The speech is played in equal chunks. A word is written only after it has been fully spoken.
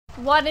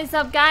What is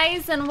up,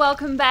 guys, and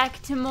welcome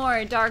back to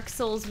more Dark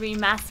Souls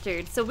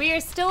Remastered. So we are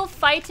still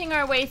fighting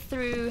our way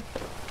through...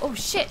 Oh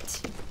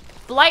shit!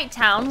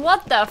 Blighttown,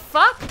 what the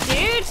fuck,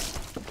 dude?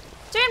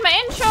 Doing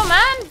my intro,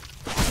 man!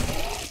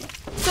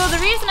 So the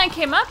reason I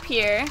came up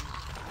here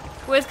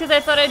was because I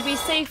thought I'd be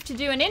safe to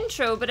do an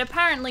intro, but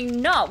apparently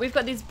not. We've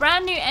got these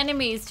brand new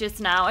enemies just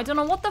now. I don't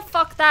know what the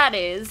fuck that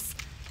is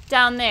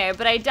down there,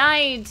 but I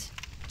died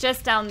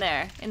just down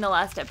there in the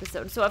last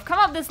episode. So I've come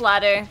up this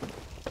ladder.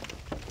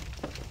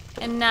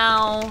 And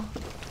now...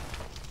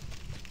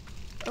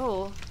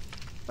 Oh.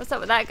 What's up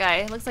with that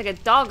guy? Looks like a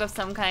dog of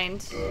some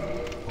kind.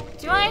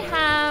 Do I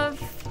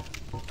have...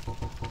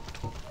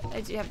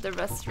 I do have the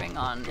rust ring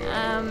on.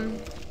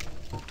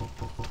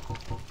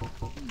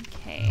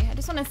 Okay. I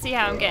just want to see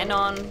how I'm getting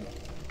on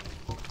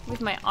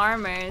with my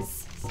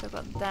armors. So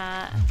got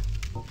that.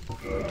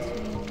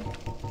 14.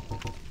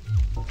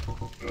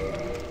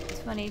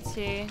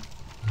 22.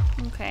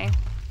 Okay.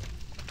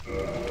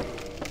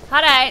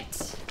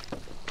 Alright.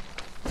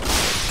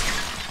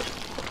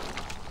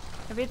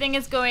 Everything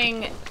is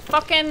going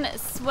fucking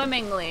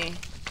swimmingly.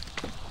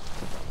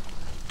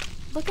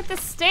 Look at the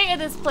state of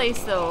this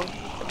place, though.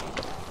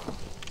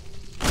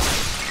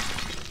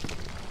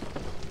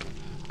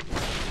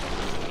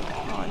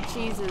 Oh,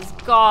 Jesus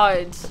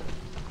God.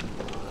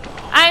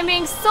 I'm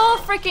being so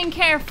freaking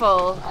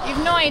careful.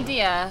 You've no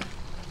idea.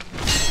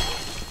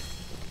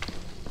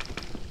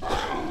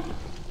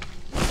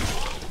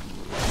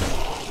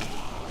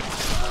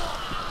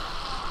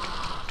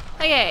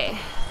 Okay.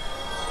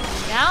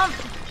 Down.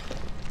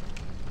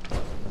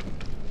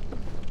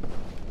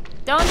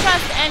 Don't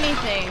trust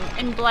anything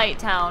in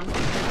Blighttown,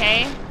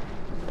 okay?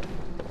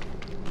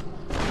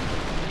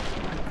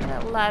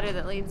 That ladder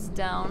that leads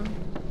down.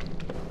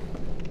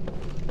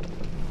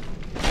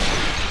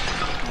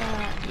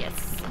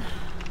 Yes.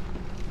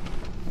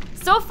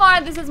 So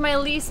far, this is my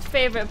least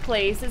favorite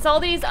place. It's all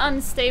these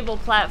unstable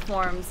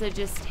platforms. I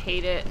just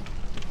hate it.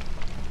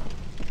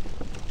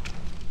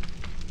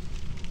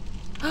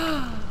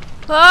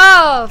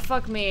 Oh,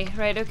 fuck me.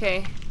 Right,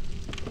 okay.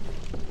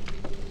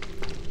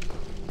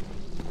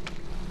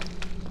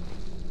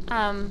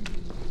 Oh,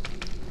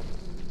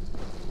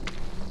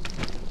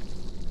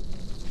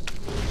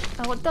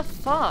 what the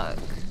fuck?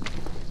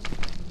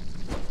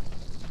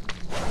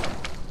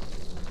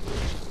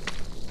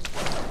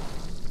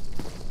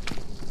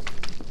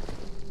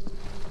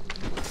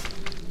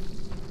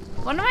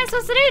 What am I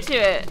supposed to do to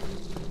it?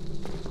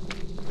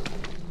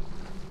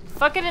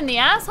 Fuck it in the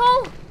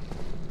asshole?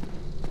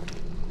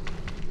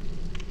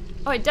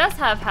 Oh, it does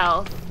have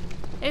health.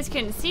 I just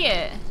couldn't see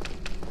it.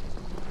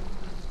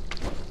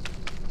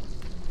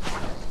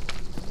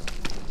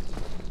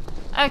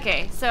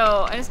 Okay,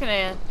 so I'm just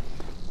gonna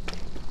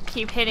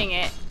keep hitting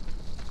it.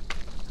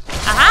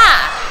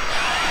 Aha!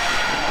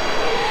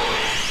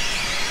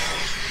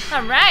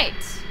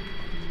 Alright.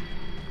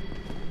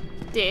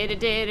 Did it.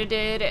 Take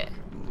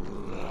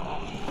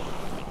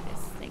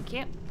this, thank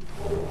you.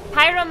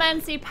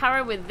 Pyromancy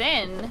power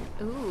within.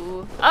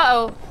 Ooh.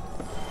 Uh-oh.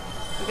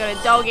 We got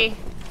a doggy.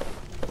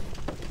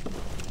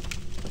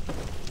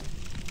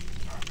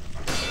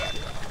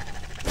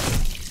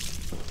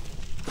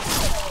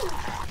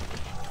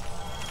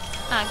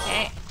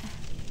 Okay.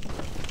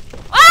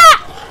 Ah!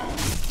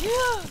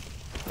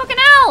 Fucking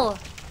hell!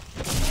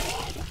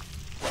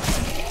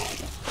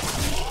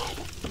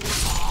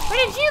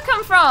 Where did you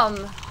come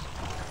from?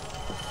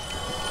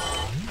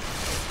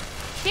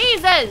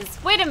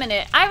 Jesus! Wait a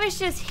minute. I was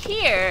just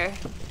here.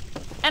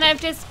 And I've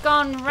just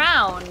gone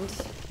round.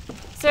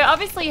 So I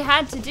obviously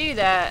had to do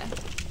that.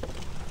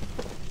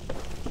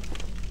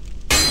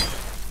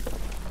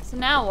 So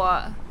now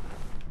what?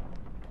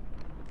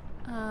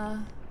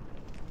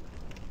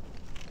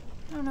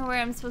 I don't know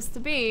where I'm supposed to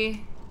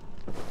be.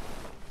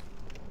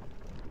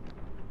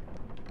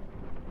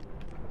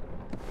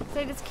 So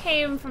I just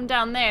came from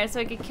down there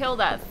so I could kill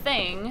that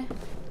thing.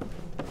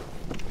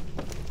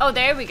 Oh,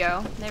 there we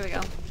go. There we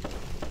go.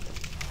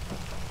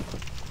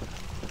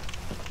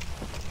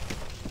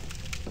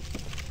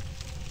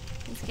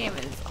 This game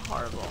is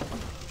horrible.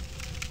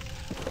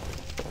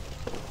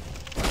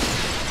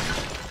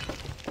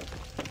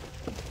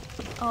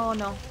 Oh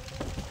no.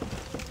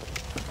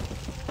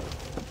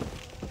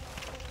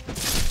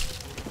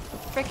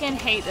 Freaking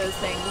hate those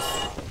things.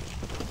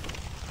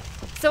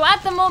 So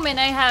at the moment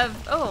I have...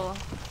 Oh.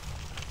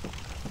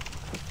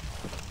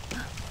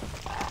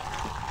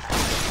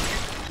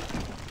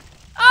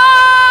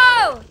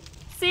 Oh!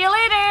 See you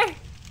later!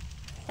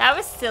 That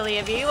was silly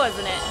of you,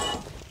 wasn't it?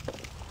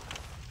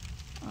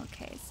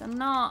 Okay, so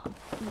not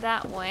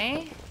that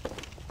way.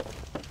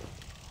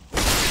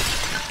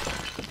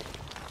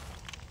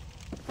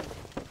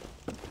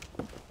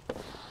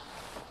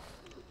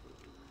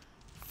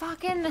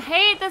 Fucking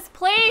hate this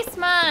place,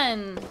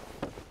 man!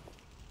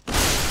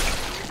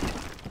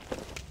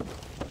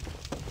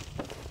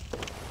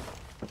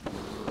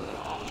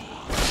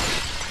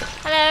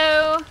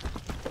 Hello?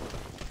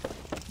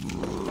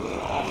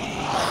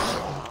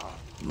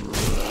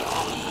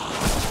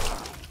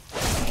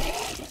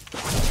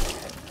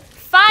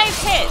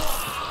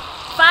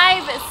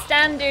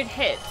 standard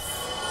hits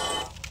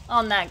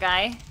on that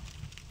guy.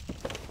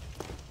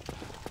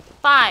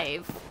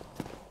 5.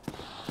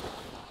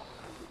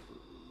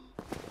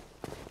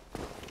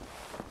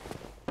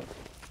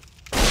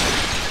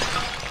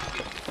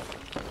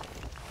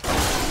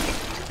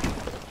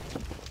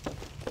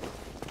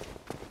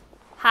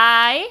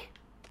 Hi.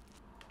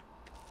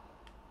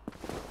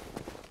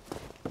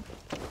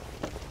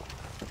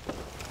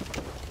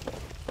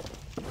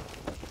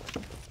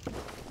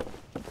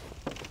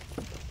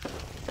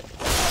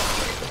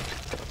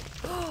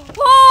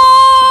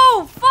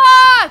 Oh,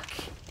 fuck!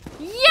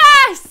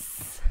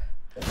 Yes!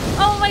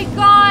 Oh my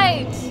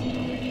god!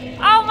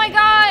 Oh my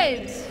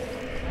god!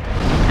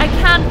 I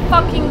can't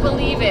fucking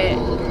believe it.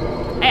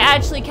 I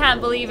actually can't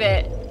believe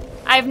it.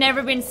 I've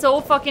never been so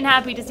fucking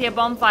happy to see a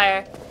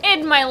bonfire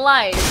in my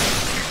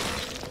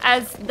life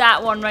as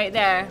that one right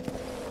there.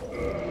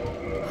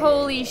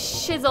 Holy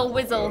shizzle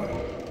whizzle.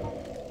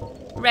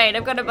 Right,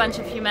 I've got a bunch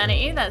of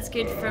humanity. That's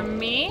good for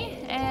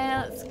me.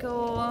 Let's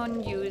go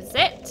and use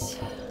it.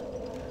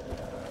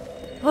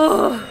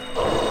 Oh,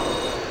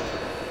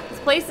 this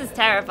place is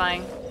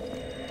terrifying.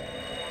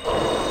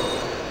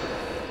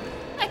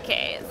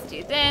 Okay, let's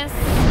do this.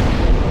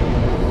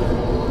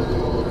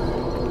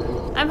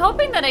 I'm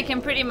hoping that I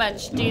can pretty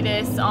much do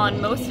this on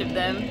most of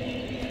them.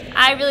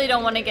 I really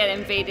don't want to get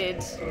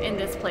invaded in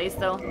this place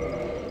though.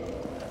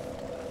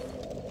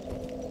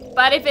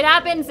 But if it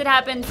happens, and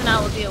I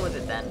will deal with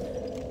it then.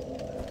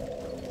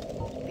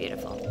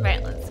 Beautiful.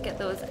 Right, let's get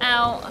those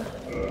out.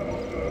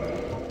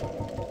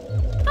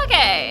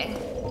 Okay.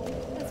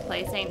 This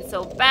place ain't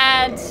so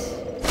bad. Am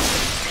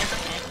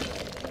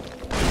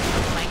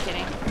I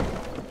kidding?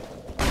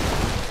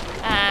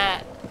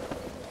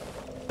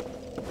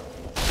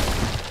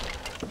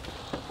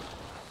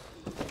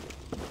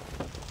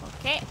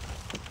 Okay.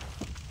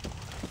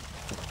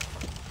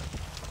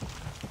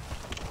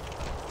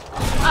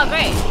 Oh,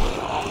 great.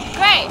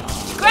 Great.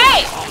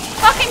 Great!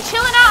 Fucking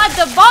chilling out at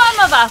the bottom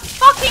of a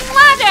fucking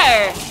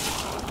ladder!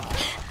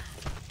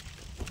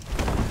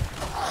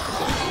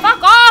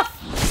 Fuck off!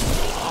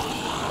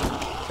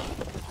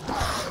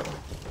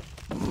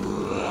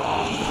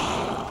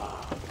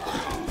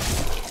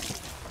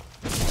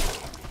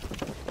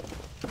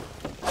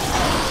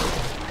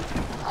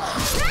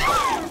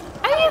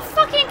 Are you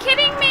fucking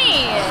kidding me?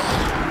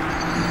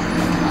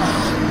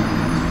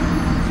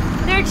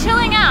 They're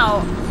chilling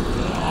out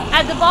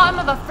at the bottom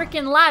of a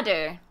freaking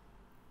ladder.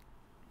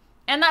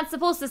 And that's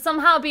supposed to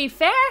somehow be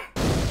fair?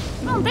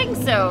 I don't think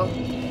so.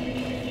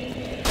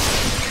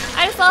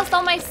 I just lost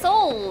all my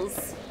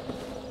souls.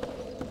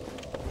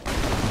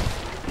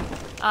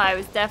 Oh, I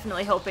was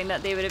definitely hoping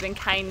that they would have been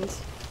kind.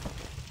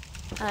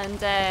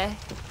 And,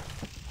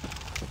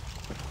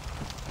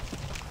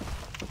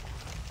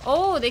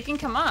 oh, they can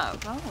come up.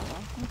 Oh,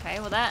 okay,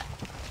 well that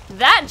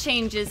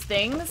changes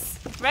things.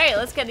 Right,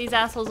 let's get these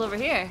assholes over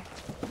here.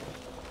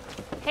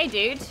 Hey,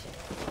 dude.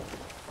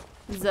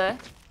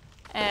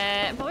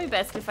 Probably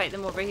best to fight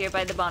them over here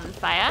by the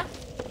bonfire.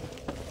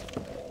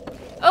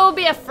 Oh,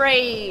 be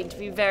afraid.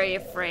 Be very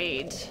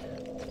afraid.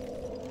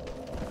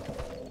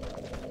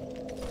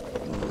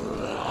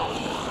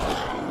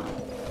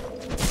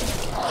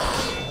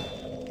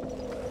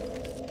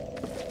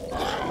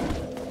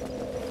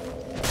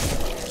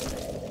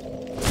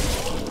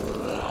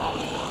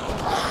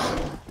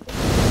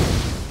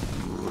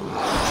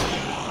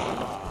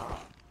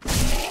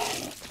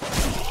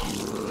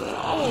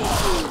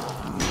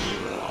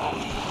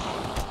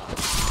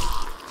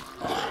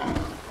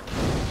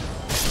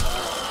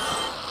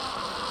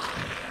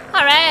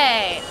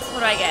 Alright, what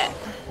do I get?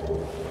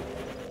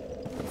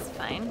 It's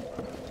fine.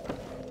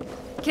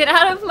 Get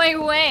out of my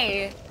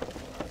way!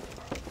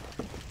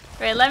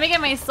 Right, let me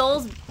get my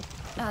souls.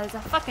 Oh, there's a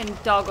fucking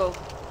doggo.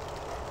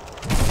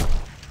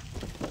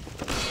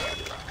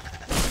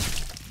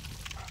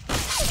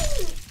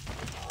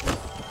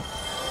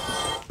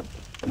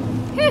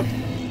 Whew.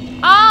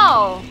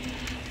 Oh!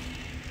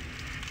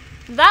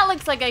 That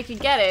looks like I could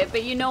get it,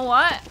 but you know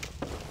what?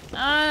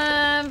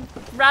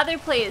 Rather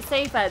play it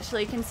safe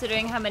actually,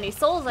 considering how many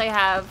souls I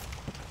have,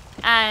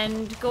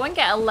 and go and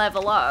get a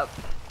level up,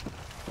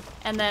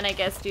 and then I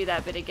guess do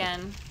that bit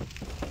again.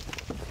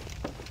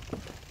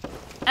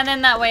 And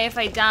then that way if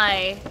I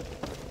die,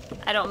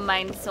 I don't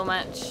mind so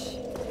much. So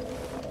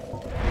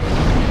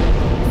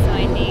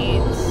I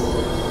need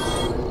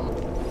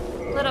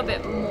a little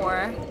bit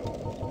more.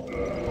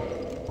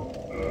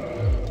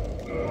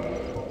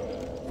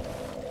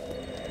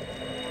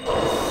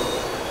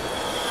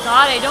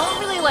 God, I don't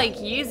really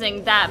like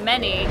using that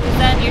many, because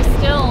then you're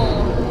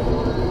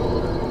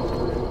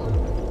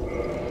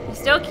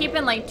still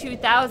keeping like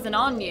 2,000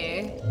 on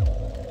you.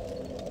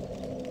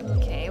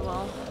 Okay,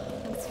 well,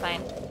 that's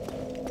fine.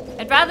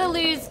 I'd rather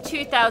lose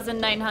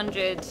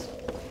 2,900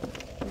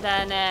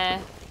 than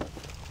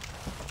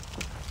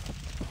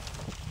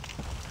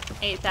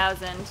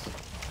 8,000.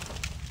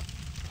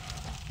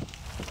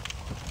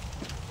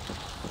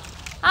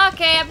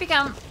 Okay, up you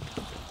come.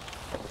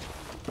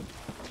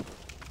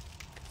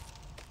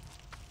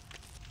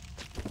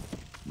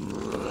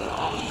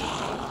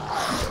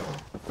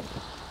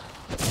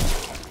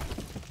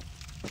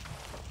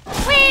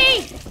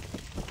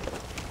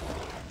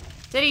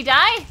 Did he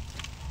die?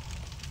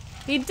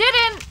 He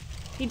didn't.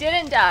 He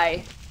didn't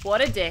die.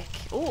 What a dick.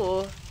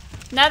 Ooh.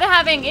 Now they're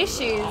having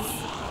issues.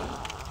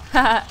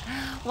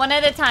 One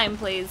at a time,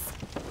 please.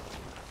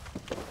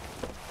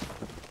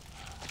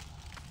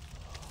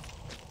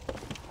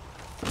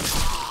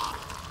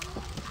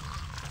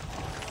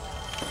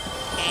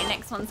 Okay,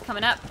 next one's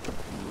coming up.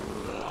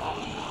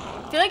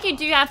 I feel like you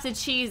do have to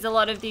cheese a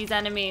lot of these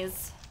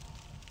enemies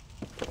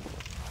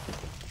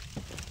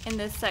in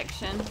this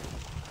section.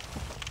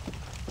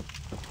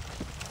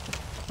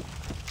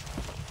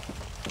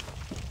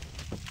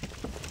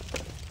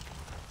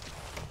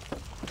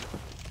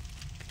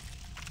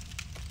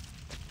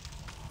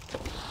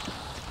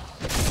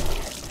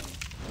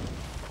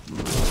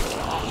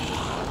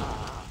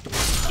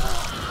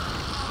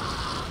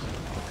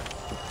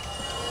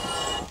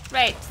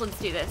 Right, let's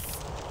do this.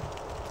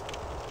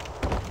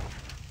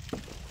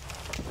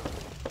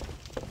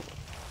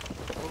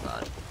 Oh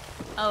god.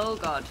 Oh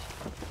god.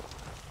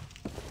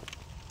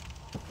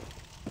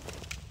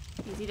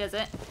 Easy does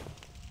it.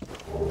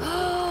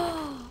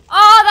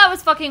 Oh, that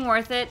was fucking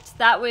worth it.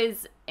 That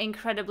was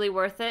incredibly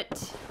worth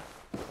it.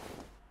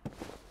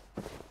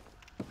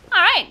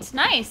 Alright,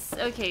 nice.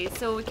 Okay,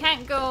 so we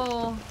can't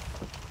go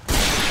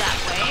that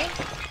way.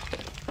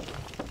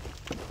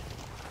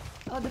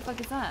 Oh, what the fuck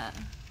is that?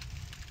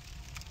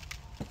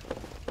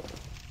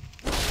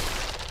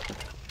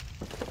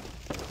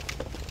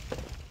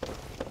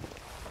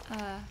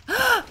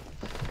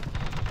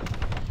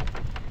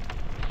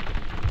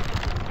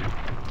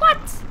 What?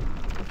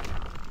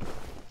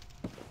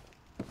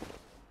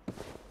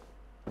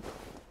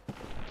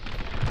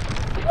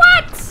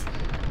 What?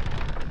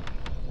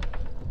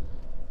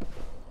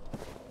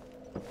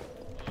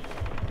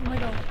 Oh my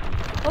god.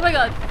 Oh my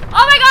god.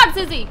 Oh my god,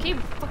 Suzy! Keep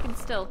fucking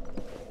still.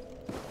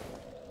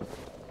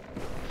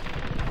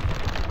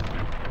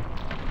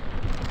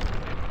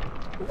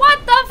 What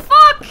the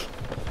fuck?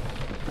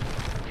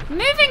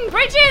 Moving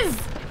bridges!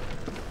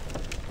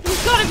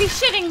 You've got to be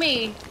shitting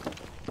me!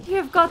 You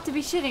have got to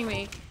be shitting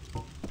me.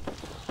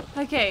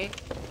 Okay.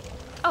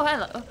 Oh,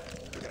 hello.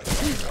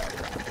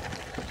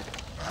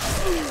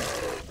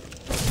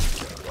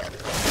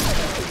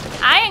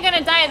 I ain't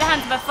gonna die at the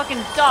hands of a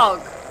fucking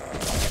dog.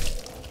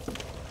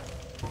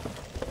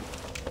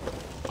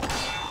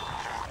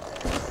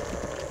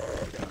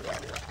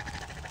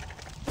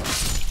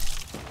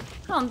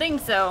 I don't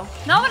think so.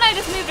 Not when I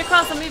just moved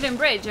across a moving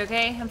bridge,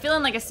 okay? I'm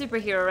feeling like a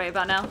superhero right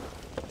about now.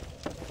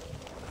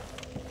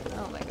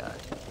 Oh my god.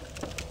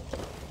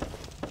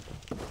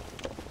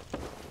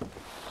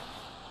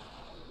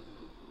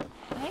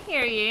 I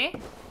hear you.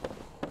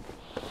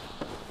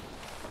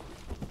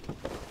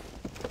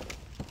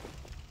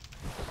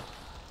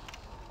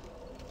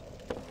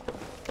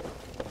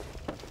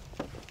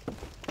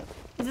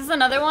 Is this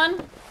another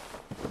one?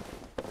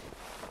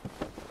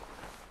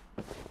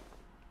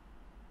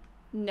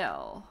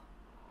 No.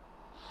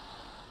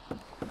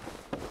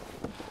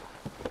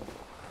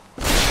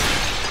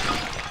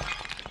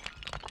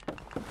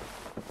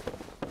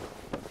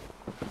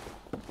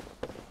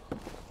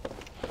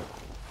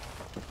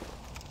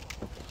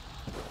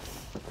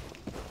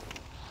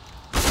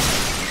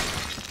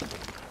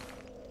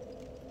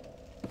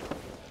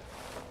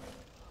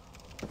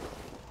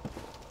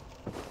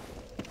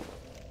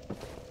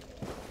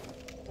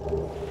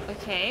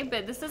 Okay,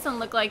 but this doesn't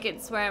look like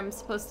it's where I'm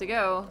supposed to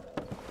go.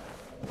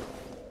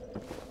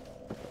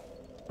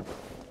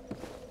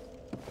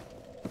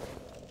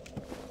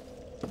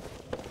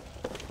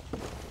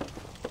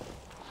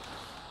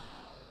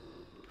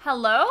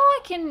 Hello? I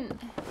can...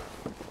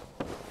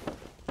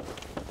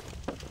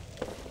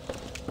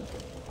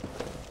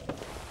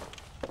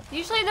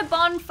 Usually the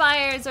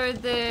bonfires are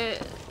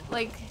the...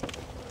 like...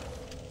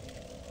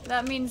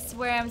 That means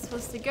where I'm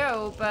supposed to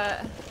go,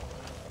 but...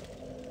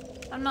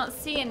 I'm not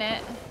seeing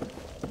it.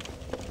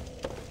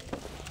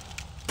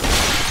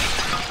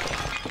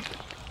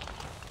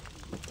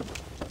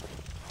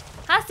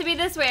 Has to be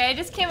this way. I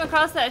just came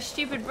across that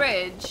stupid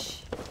bridge.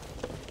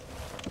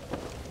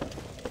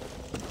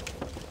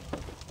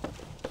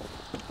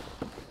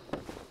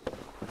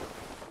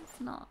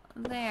 It's not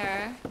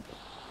there.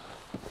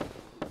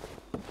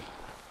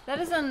 That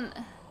doesn't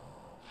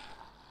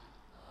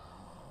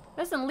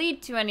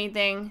lead to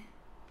anything.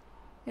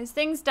 There's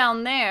things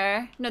down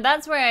there. No,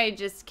 that's where I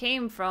just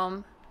came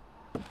from.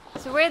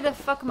 So where the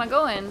fuck am I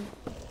going?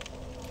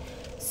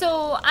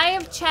 So I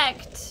have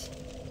checked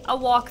a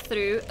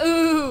walkthrough.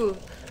 Ooh!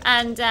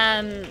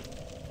 And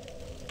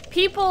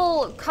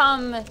people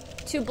come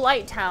to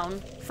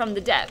Blighttown from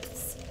the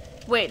depths,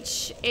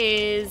 which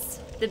is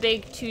the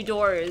big 2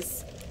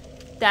 doors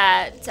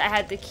that I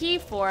had the key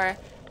for.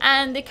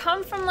 And they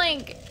come from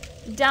like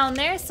down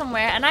there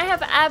somewhere, and I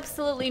have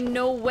absolutely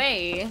no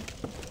way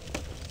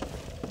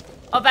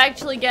of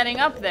actually getting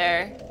up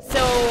there.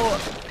 So,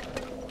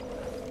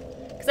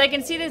 because I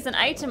can see there's an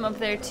item up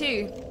there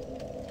too.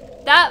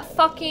 That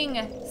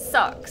fucking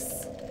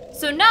sucks.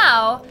 So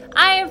now,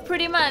 I have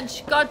pretty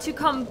much got to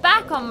come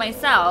back on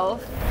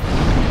myself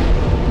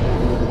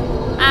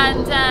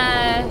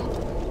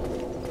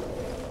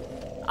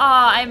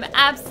I'm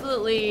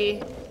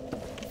absolutely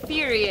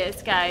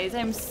furious, guys.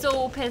 I'm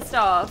so pissed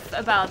off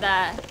about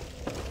that.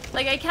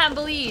 Like, I can't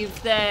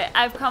believe that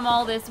I've come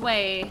all this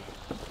way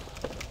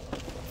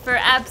for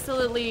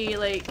absolutely,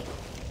 like,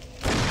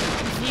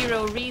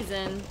 zero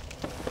reason.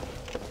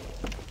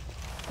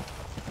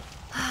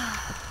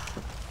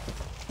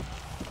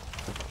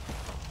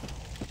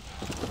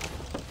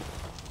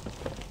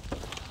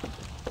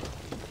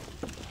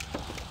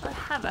 Or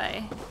have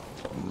I?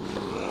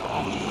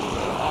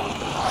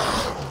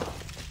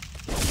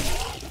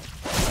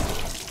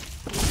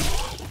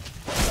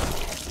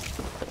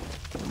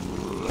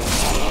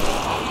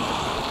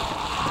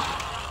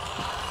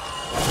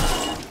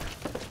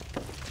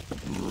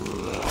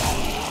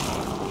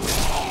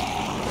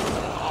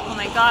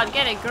 God,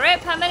 get a grip.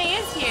 How many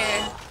is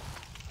here?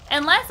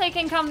 Unless I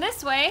can come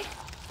this way.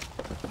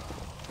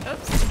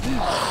 Oops.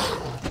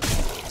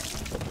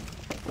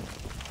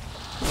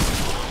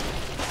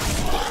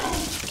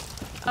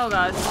 Oh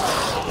God.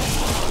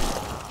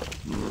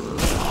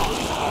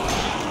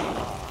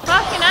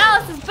 Fucking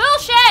hell, this is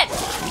bullshit!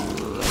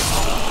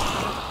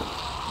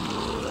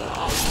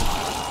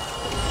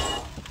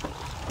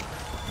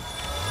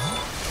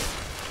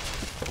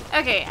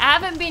 Okay, I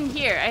haven't been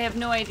here. I have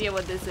no idea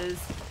what this is.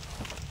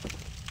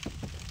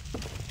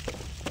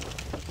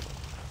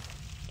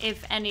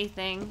 If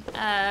anything.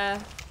 I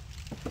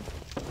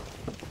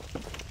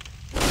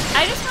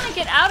just want to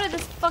get out of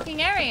this fucking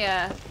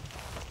area.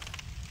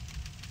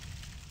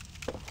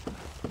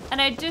 And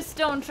I just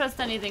don't trust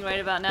anything right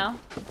about now.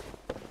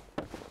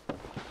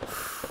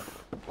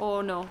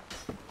 Oh no.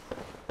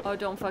 Oh,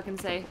 don't fucking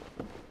say.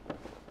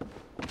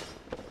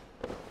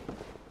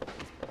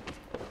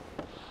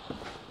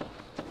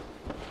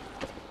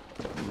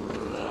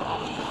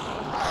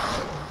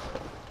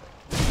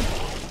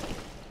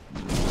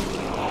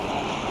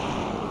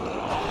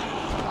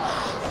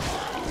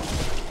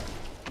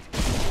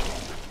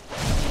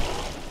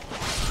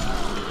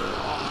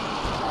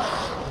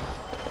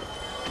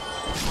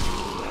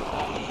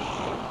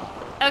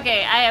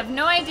 Okay, I have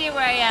no idea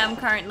where I am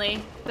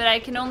currently, but I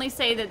can only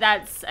say that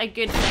that's a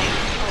good thing.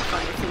 Oh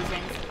fuck, it's these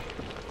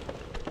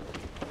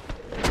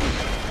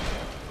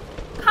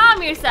rings.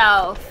 Calm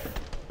yourself!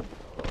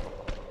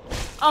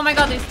 Oh my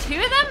god, there's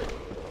two of them?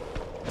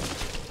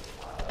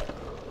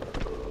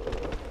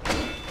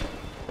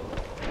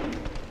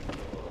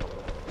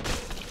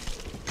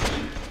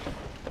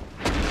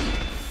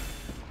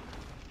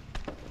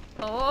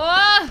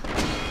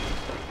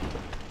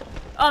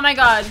 Oh my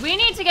god, we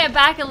need to get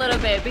back a little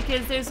bit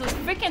because there's those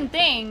freaking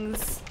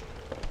things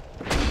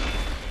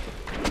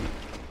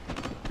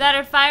that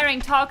are firing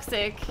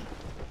toxic.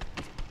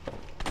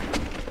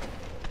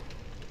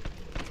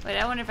 Wait,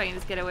 I wonder if I can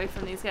just get away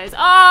from these guys.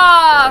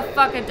 Oh,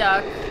 fuck a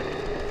duck.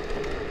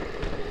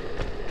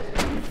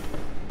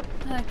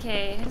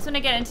 Okay, I just want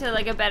to get into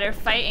like a better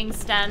fighting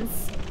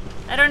stance.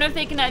 I don't know if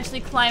they can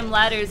actually climb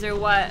ladders or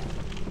what.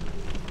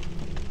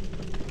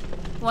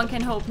 One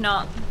can hope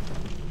not.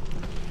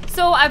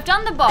 So I've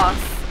done the boss,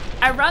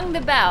 I rung the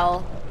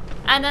bell,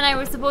 and then I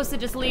was supposed to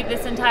just leave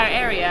this entire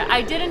area.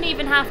 I didn't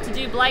even have to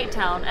do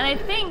Blighttown, and I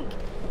think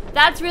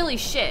that's really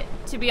shit,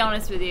 to be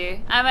honest with you.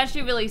 I'm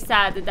actually really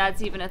sad that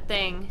that's even a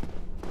thing.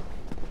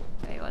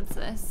 Wait, what's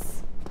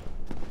this?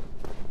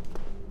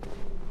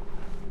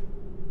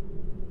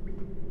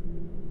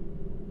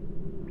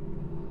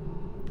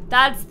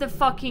 That's the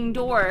fucking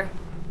door.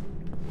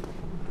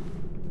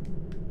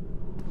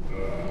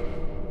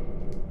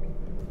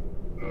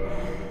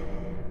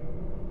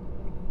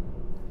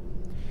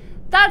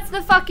 That's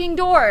the fucking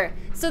door.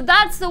 So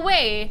that's the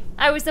way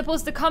I was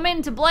supposed to come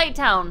into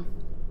Blighttown.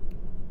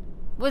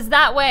 Was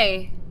that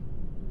way.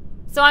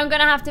 So I'm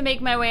gonna have to make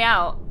my way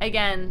out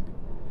again.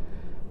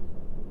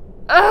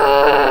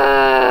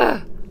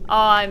 Ugh! Oh,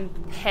 I'm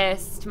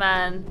pissed,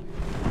 man.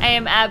 I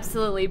am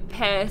absolutely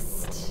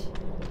pissed.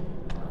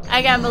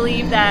 I can't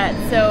believe that,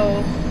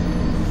 so...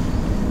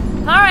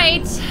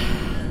 Alright.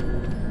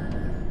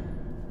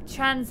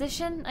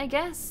 Transition, I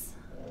guess?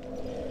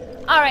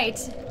 Alright,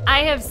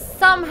 I have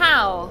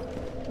somehow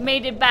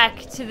made it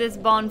back to this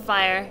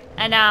bonfire,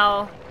 and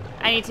now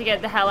I need to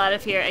get the hell out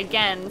of here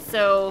again,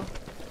 so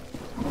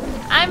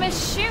I'm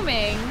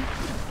assuming...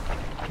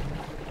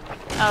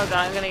 Oh god,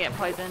 I'm gonna get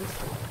poisoned.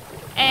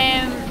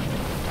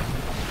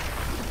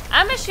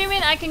 I'm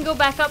assuming I can go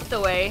back up the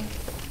way.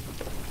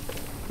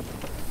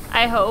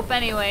 I hope,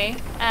 anyway.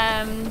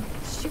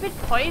 Stupid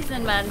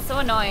poison, man, so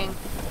annoying.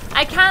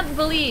 I can't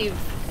believe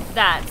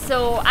that.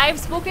 So I've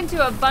spoken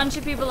to a bunch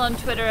of people on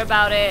Twitter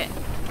about it,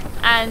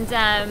 and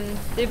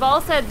they've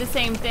all said the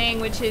same thing,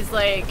 which is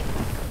like,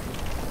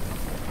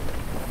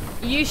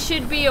 you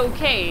should be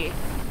okay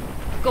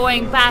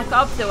going back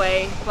up the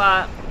way,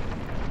 but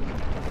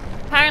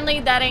apparently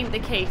that ain't the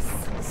case.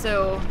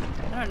 So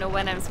I don't know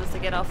when I'm supposed to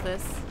get off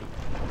this.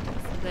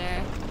 So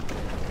there.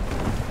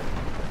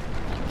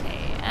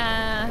 Okay,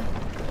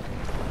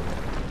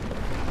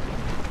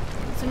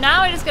 so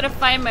now I just gotta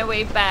find my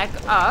way back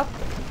up.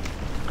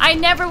 I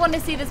never want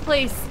to see this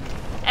place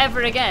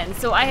ever again.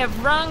 So I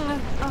have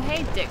rung... Oh,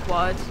 hey,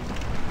 dickwad.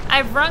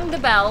 I've rung the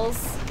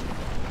bells.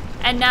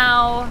 And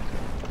now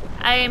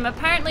I am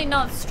apparently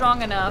not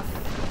strong enough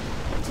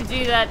to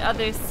do that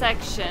other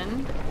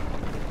section.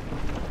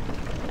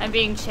 I'm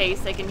being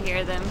chased, I can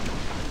hear them.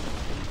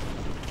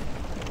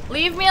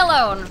 Leave me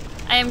alone.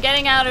 I am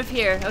getting out of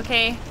here,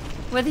 okay?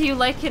 Whether you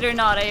like it or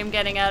not, I am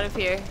getting out of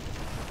here.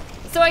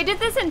 So I did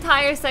this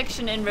entire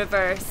section in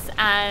reverse,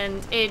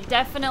 and it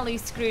definitely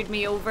screwed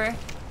me over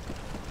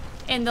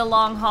in the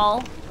long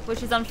haul,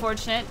 which is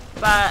unfortunate,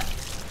 but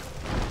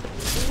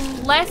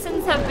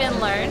lessons have been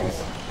learned.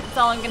 That's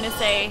all I'm gonna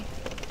say.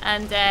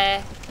 And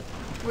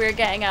we're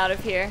getting out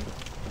of here.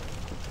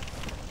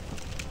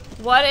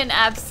 What an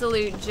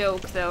absolute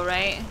joke though,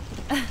 right?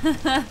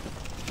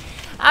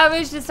 I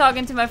was just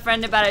talking to my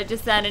friend about it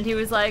just then, and he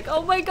was like,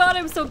 oh my god,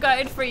 I'm so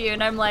gutted for you.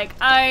 And I'm like,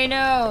 I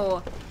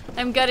know.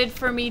 I'm gutted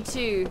for me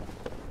too.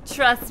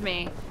 Trust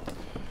me.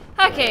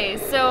 Okay,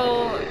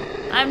 so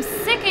I'm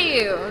sick of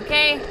you,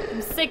 okay?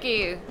 I'm sick of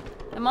you.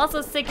 I'm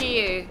also sick of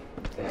you.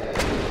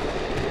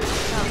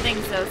 I don't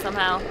think so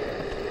somehow.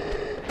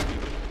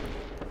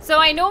 So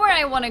I know where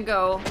I want to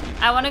go.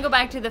 I want to go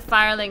back to the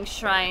Firelink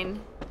Shrine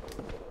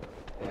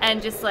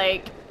and just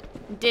like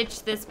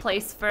ditch this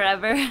place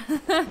forever.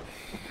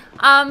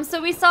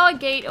 So we saw a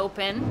gate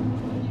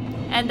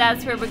open, and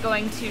that's where we're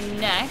going to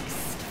next.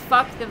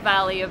 Fuck the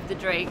Valley of the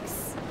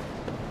Drakes.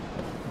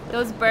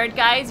 Those bird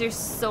guys are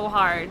so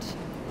hard.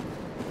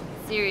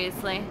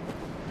 Seriously.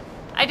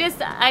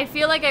 I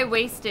feel like I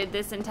wasted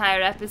this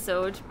entire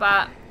episode,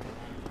 but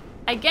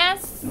I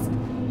guess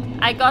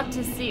I got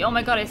to see, oh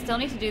my god, I still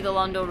need to do the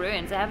Londo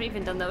Ruins. I haven't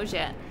even done those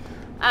yet.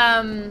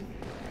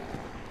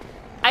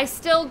 I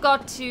still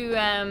got to,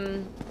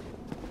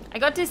 I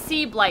got to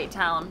see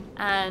Blighttown,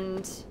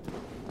 and,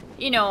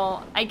 you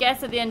know, I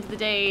guess at the end of the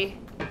day,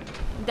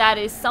 that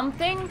is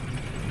something.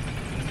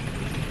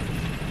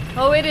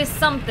 Oh, it is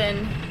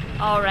something.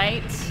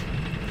 Alright.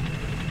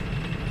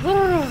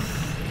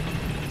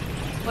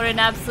 What an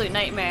absolute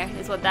nightmare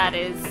is what that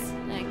is.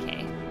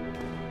 Okay.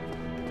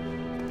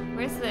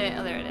 Where's the...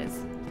 oh, there it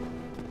is.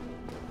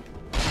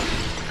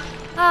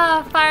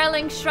 Ah,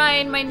 Firelink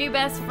Shrine, my new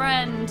best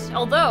friend.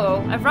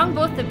 Although, I've rung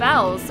both the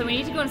bells, so we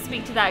need to go and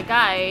speak to that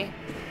guy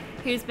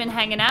who's been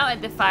hanging out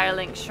at the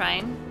Firelink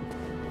Shrine.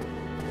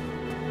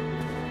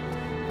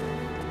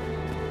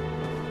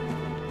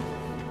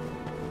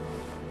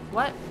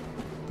 What?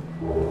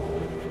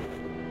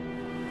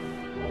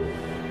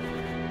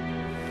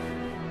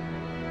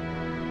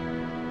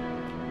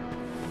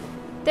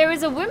 There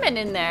was a woman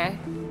in there.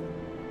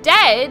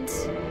 Dead?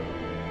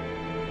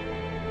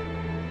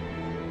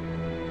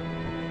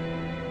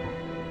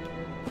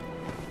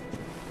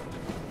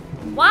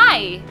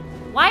 Why?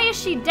 Why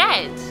is she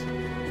dead?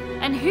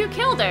 And who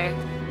killed her?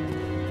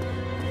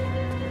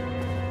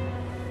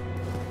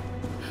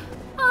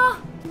 Oh.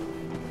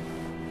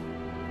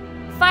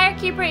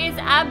 Firekeeper is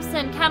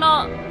absent,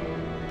 cannot...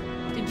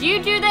 Did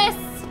you do this?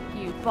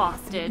 You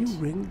bastard. Did you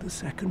ring the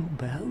second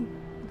bell?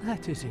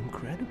 That is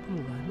incredible,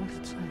 I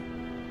must say.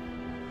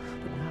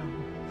 But now,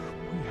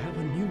 we have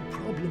a new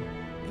problem.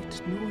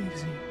 It's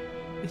noisy,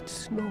 it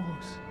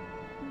snores,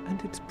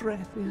 and its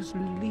breath is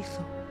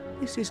lethal.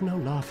 This is no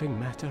laughing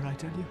matter, I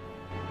tell you.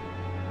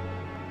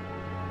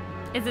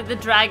 Is it the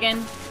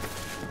dragon?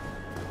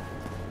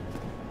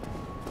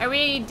 Are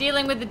we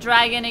dealing with the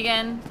dragon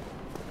again?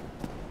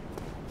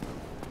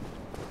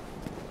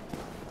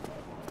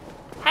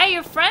 Hey,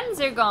 your friends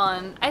are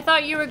gone. I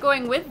thought you were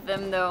going with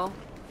them, though.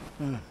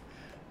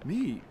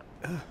 Me?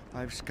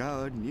 I've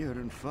scoured near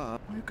and far.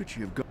 Where could she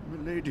have gone,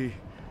 milady?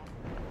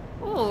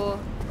 Ooh.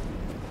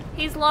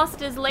 He's lost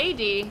his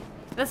lady.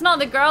 That's not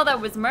the girl that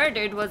was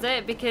murdered, was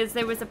it? Because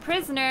there was a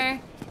prisoner.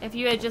 If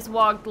you had just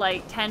walked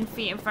like 10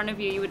 feet in front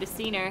of you, you would have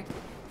seen her.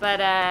 But,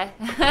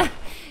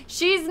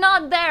 she's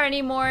not there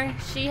anymore.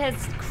 She has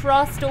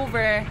crossed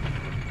over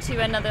to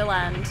another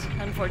land,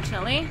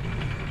 unfortunately.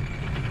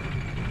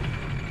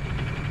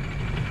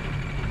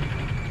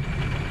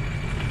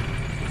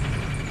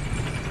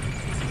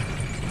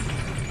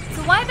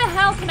 So why the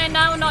hell can I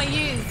now not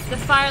use the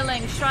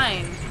Firelink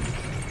Shrine?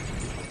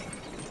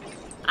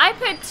 I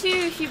put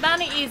 2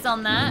 humanities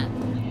on that,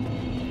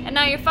 and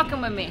now you're fucking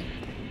with me.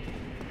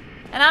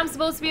 And I'm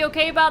supposed to be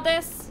okay about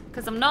this?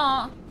 Because I'm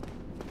not.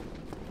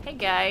 Hey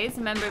guys,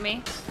 remember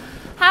me?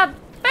 Ha!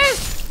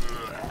 Boost!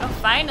 Oh,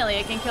 finally,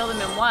 I can kill them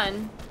in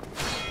one.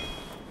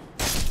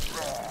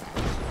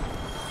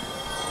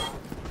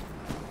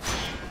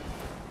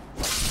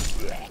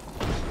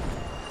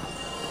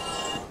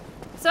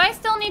 So I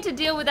still need to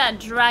deal with that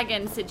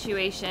dragon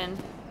situation.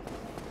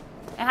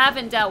 I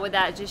haven't dealt with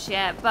that just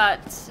yet,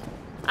 but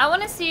I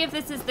want to see if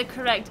this is the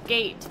correct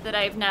gate that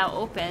I've now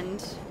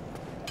opened.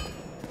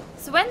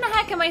 So when the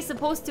heck am I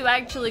supposed to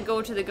actually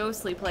go to the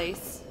ghostly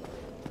place?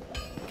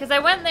 Because I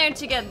went there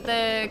to get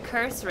the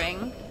curse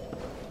ring,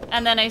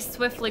 and then I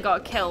swiftly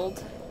got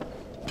killed.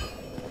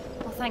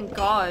 Oh, thank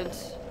God.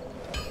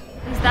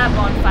 At least that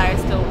bonfire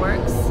still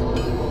works.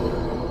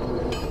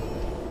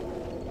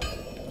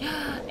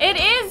 It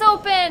is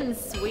open!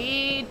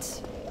 Sweet.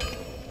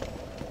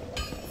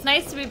 It's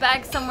nice to be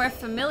back somewhere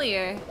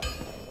familiar.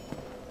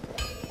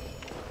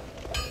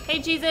 Hey,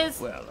 Jesus.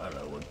 Well,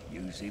 hello.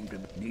 You seem to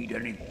need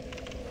any.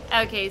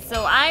 Okay,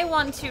 so I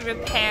want to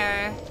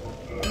repair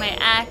my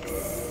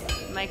axe,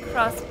 my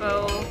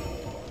crossbow,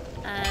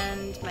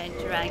 and my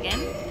dragon.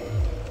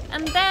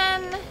 And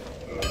then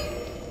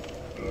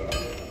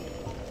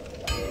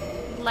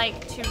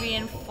like to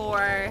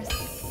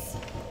reinforce.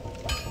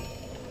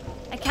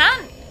 I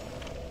can't.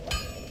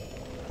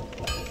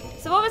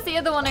 So what was the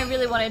other one I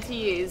really wanted to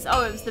use?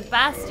 Oh, it was the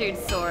bastard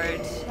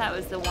sword. That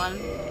was the one.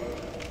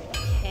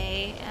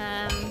 Okay,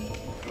 and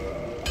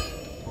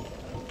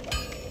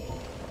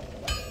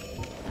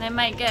I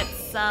might get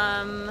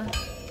some.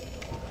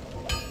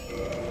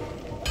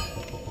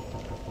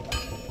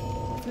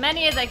 As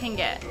many as I can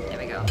get. There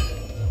we go.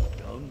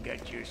 Don't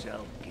get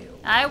yourself killed.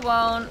 I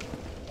won't.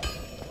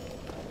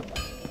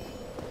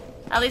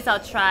 At least I'll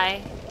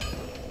try.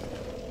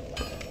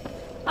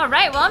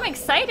 Alright, well I'm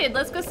excited.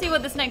 Let's go see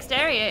what this next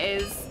area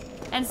is.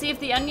 And see if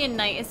the Onion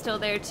Knight is still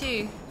there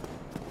too.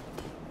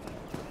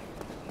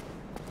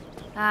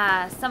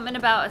 Ah, something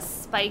about a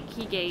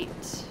spiky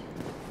gate.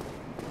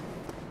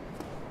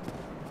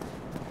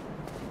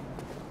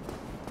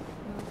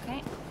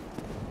 Okay.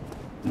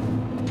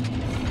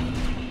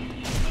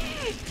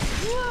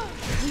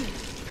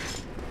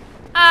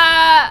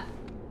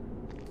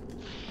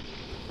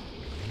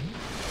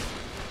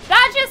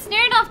 That just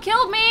near enough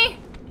killed me!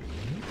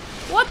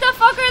 What the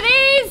fuck are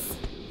these?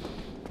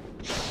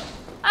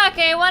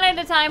 Okay, one at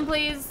a time,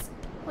 please.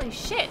 Holy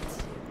shit.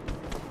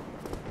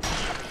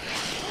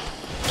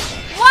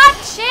 What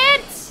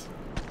shit?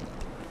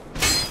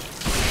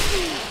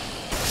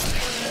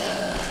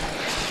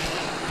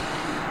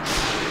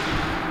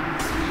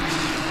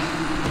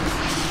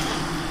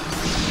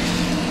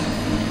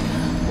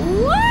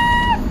 What?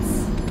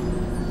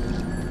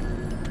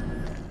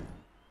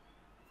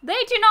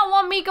 They do not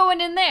want me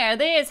going in there.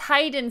 They is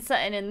hiding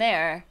something in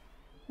there.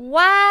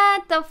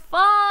 What the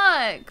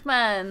fuck,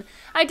 man?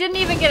 I didn't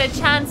even get a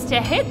chance to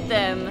hit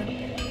them.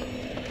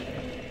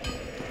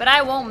 But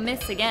I won't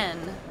miss again.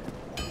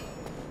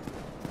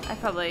 I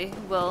probably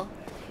will.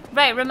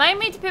 Right, remind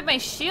me to put my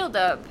shield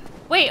up.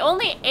 Wait,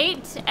 only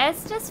 8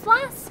 Estus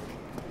flask?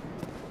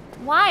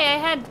 Why? I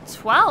had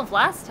 12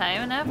 last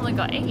time and I've only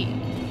got 8.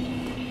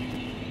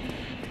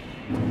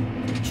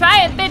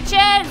 Try it,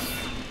 bitches!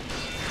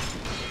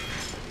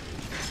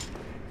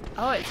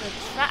 Oh, it's a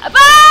trap.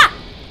 Ah!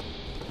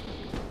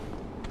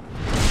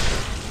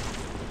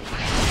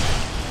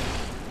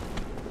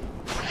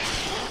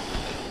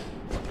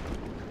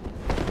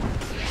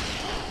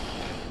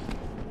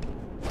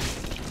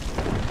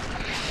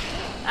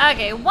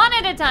 Okay, one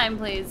at a time,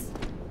 please.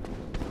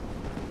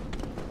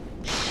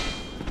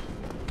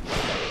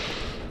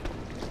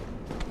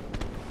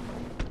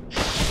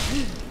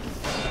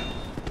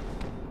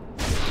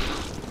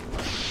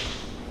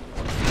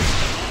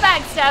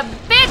 Backstab,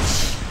 bitch!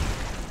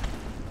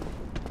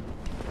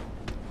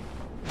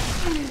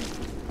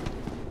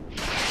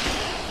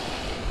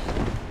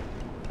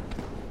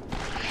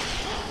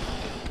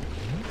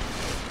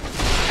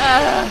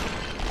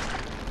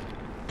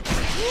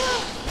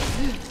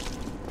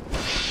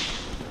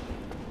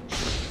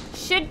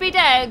 Should be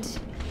dead.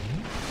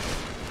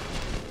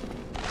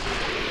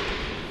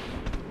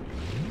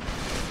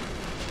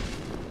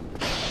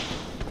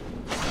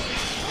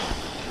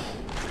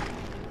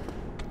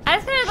 I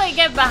just gotta like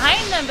get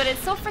behind them, but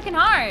it's so freaking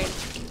hard.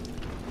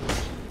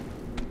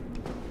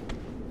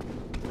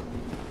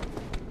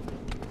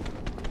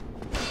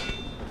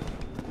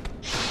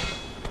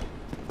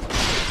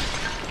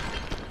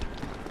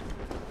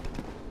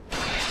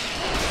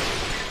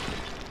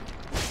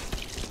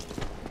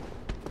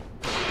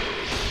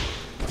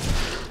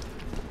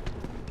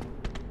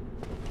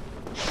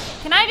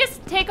 Can I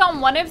just take on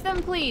one of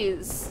them,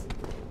 please?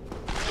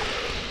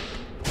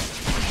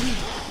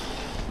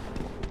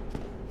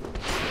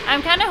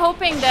 I'm kind of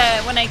hoping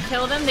that when I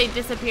kill them, they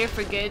disappear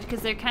for good,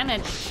 because they're kind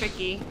of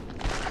tricky.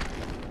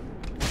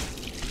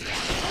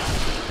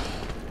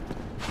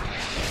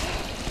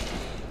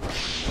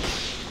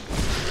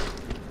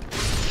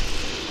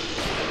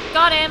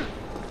 Got him.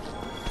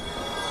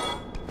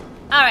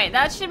 Alright,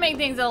 that should make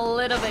things a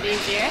little bit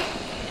easier.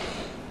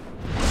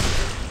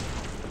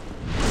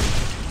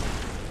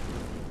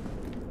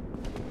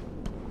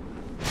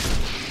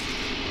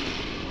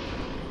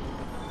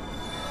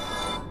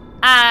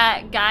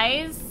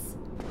 Guys,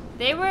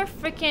 they were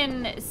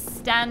freaking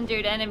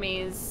standard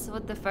enemies.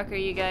 What the fuck are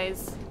you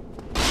guys?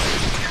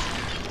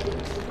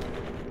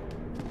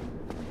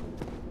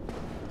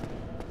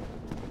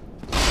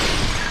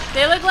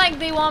 They look like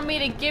they want me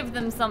to give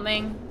them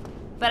something,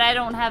 but I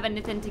don't have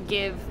anything to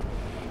give.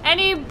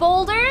 Any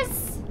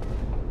boulders?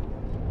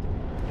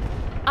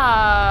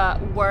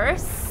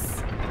 Worse?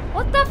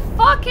 What the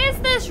fuck is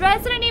this?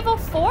 Resident Evil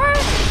 4?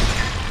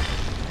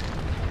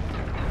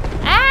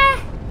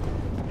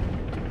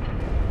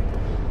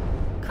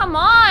 Come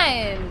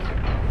on!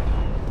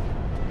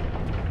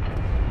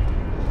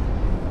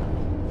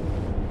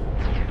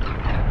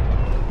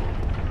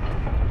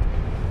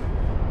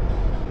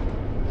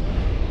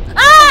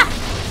 Ah!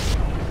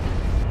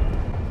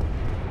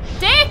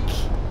 Dick!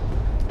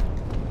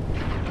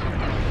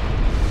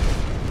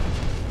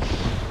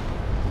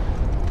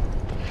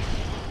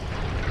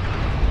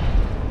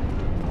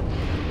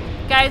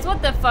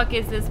 what the fuck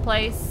is this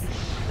place?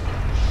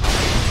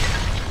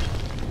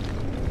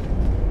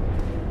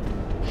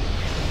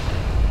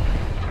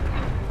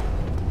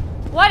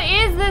 What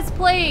is this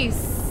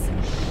place?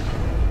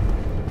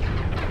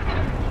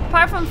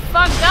 Apart from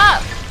fucked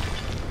up.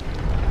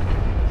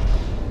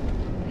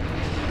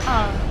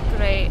 Oh,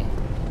 great.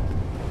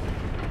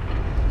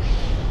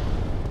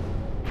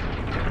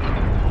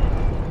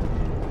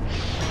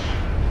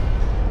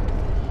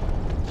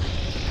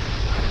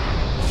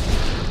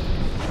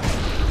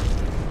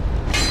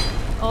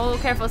 Oh,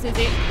 careful,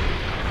 Suzy.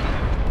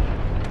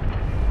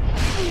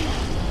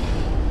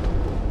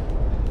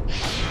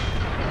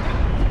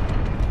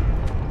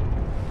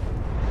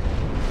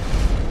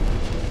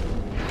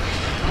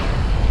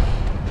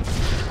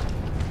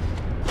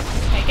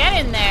 Okay,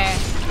 get in there.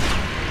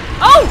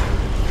 Oh!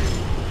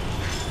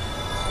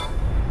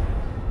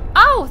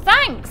 Oh,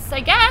 thanks, I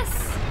guess.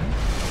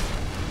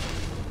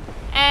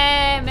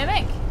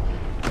 Mimic?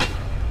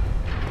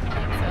 I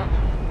think so.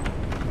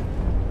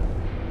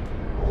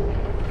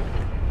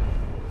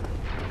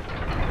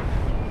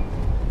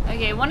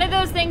 Okay, one of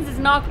those things is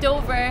knocked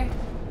over.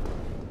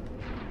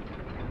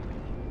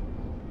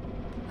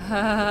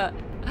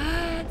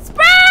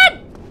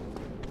 Spread!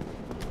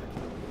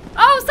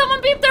 Oh,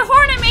 someone beeped their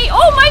horn at me!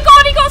 Oh my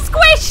god, he got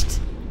squished!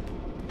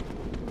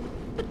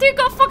 The dude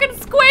got fucking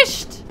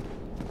squished!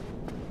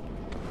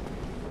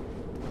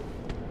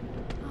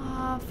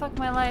 Oh, fuck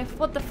my life.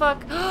 What the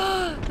fuck?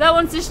 That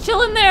one's just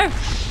chilling there!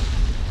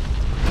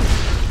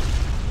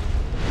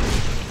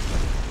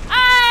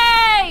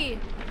 Hey!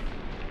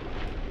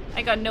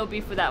 I got no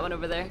beef with that one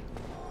over there.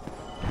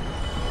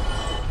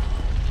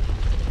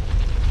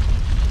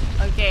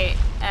 Okay,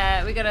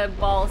 we got a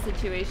ball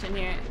situation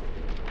here.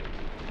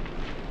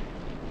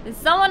 There's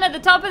someone at the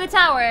top of the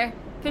tower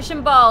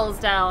pushing balls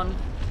down.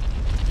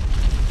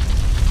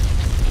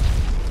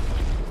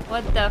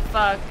 What the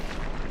fuck?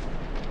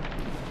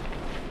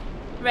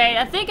 Right,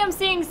 I think I'm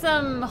seeing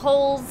some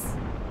holes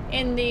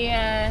in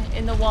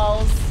the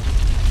walls.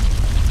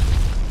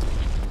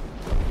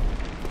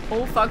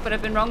 Oh fuck, but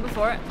I've been wrong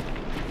before.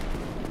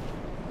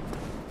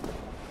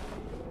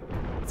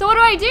 So what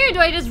do I do? Do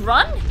I just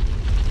run?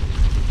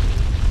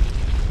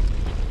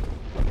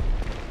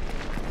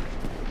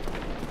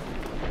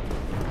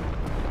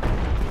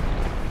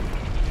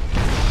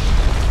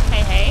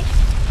 Hey, hey.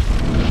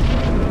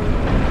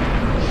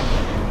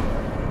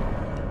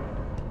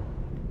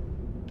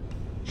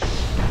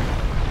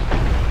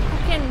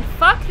 Fucking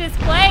fuck this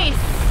place.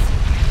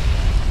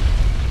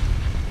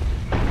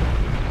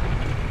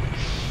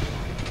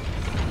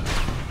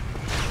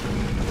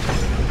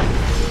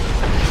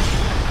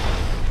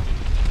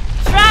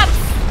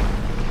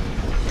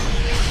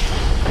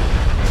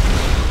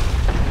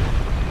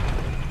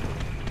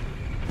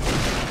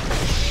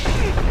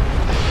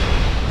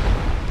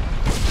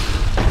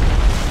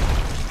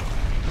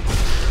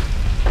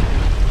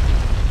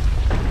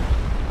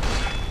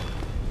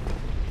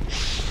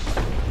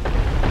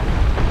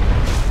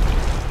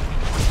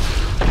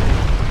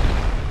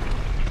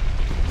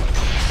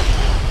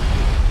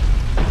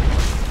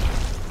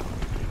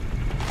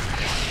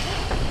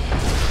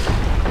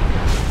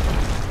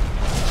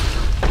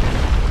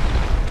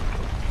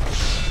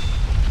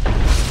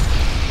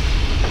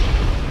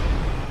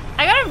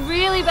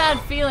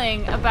 Bad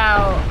feeling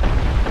about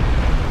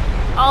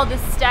all the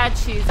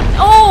statues.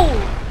 Oh!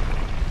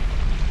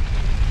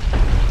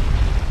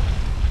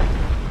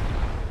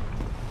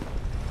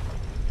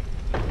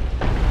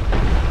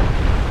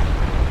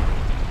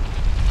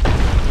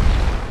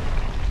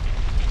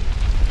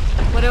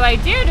 What do I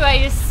do? Do I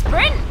just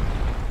sprint?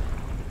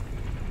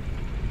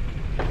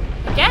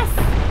 I guess.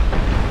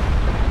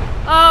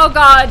 Oh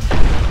god.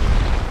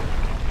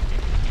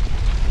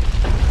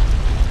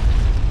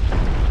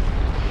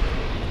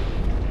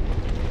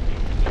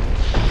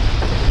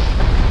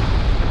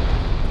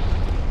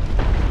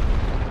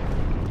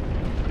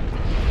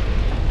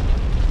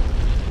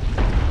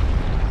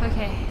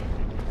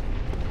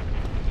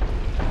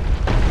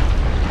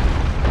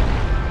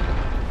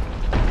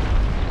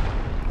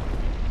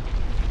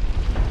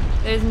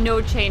 There's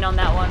no chain on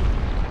that one.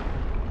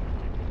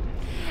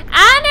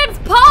 And it's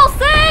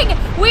pulsing!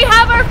 We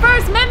have our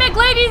first mimic,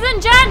 ladies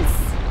and gents!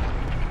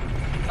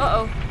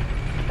 Uh-oh.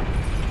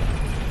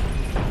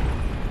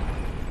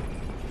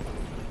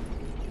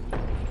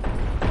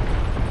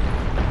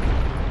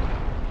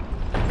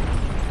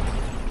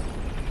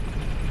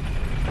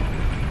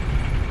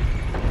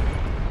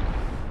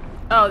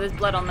 Oh, there's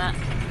blood on that.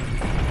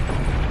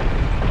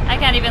 I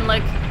can't even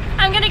look.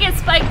 I'm gonna get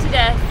spiked to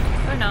death.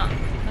 Or not.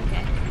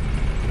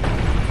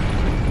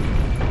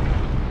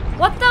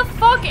 What the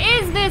fuck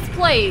is this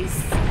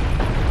place?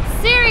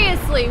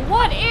 Seriously,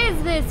 what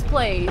is this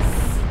place?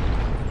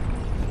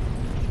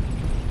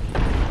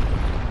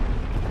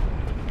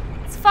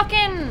 It's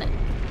fucking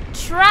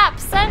Trap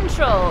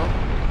Central.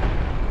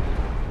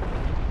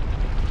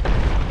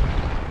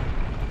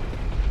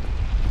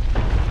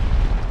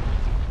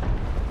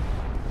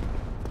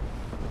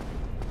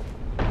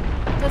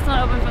 That's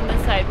not open from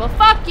this side. Well,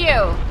 fuck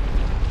you!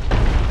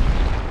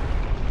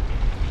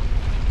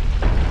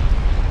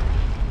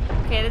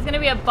 There's gonna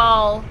be a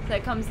ball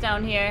that comes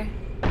down here.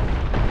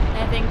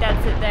 I think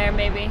that's it there,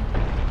 maybe.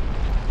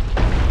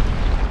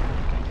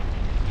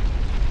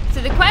 So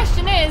the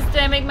question is, do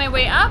I make my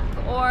way up,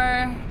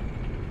 or...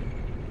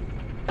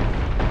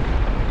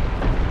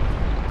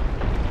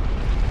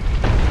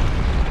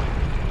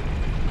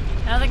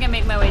 I don't think I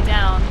make my way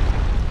down.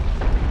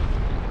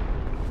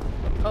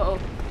 Uh-oh.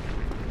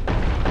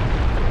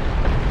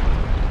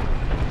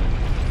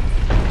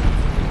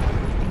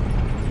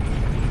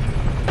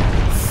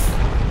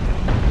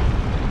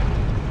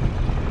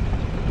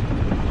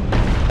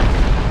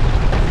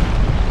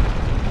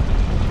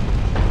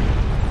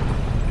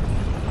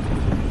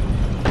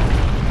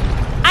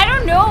 I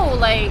don't know,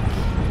 like...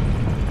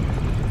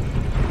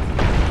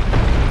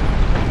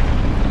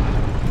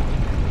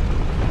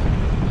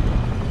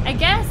 I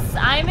guess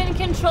I'm in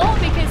control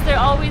because they're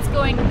always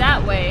going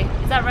that way.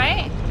 Is that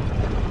right?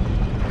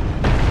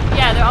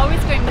 Yeah, they're always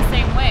going the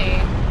same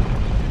way.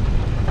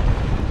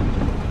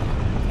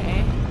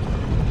 Okay.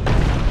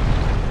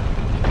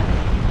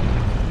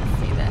 Let's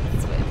see that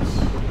switch.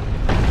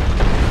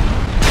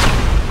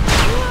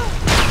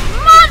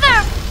 Mother!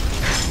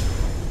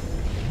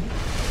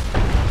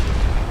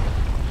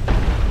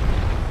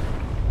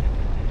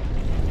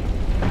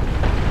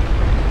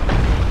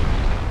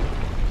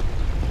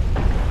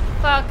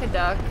 Fuck a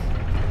duck.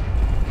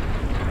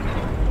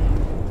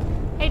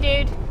 Hey,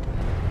 dude.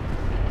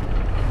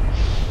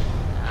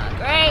 Oh,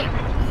 great.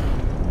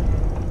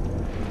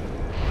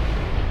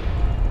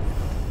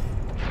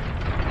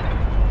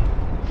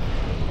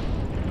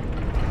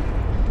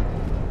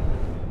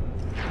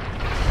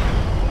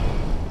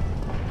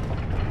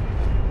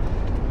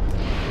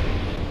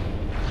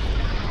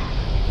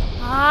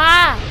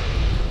 Ah!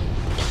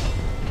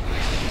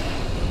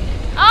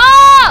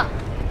 Oh!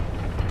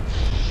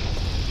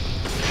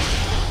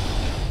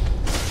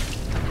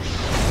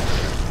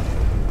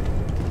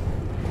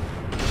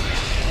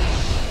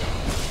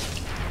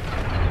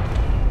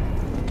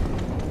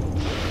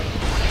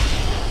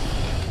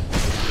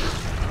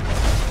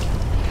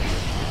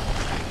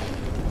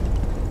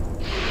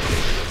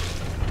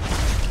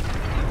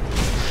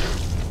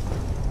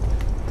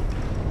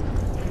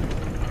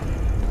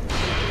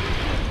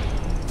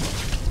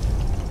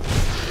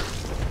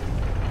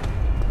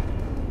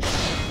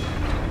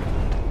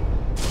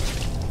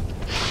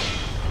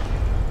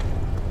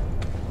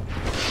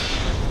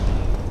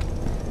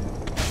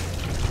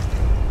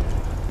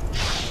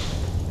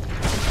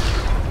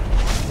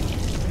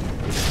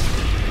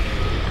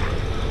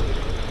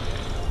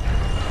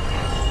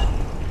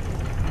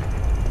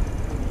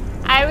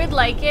 I would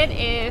like it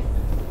if...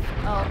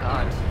 Oh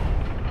god.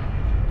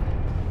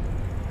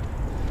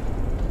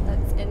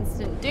 That's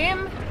instant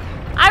doom.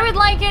 I would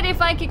like it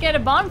if I could get a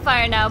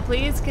bonfire now,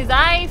 please, because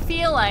I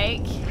feel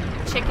like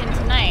chicken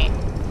tonight.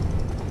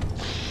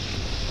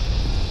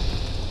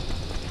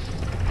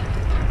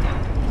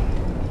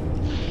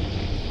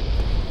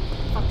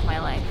 Fuck my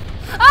life.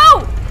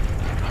 Oh!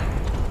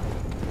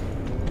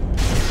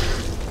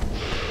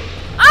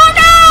 Oh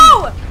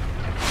no!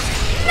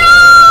 No!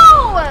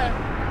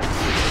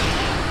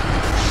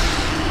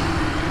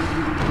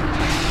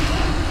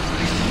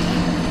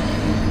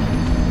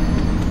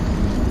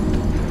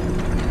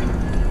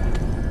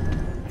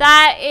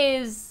 That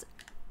is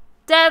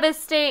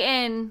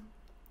devastating.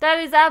 That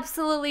is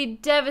absolutely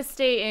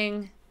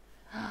devastating.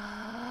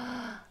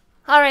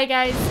 Alright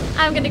guys,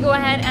 I'm gonna go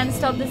ahead and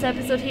stop this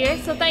episode here.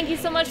 So thank you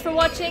so much for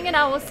watching, and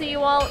I will see you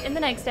all in the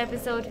next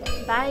episode.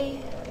 Bye.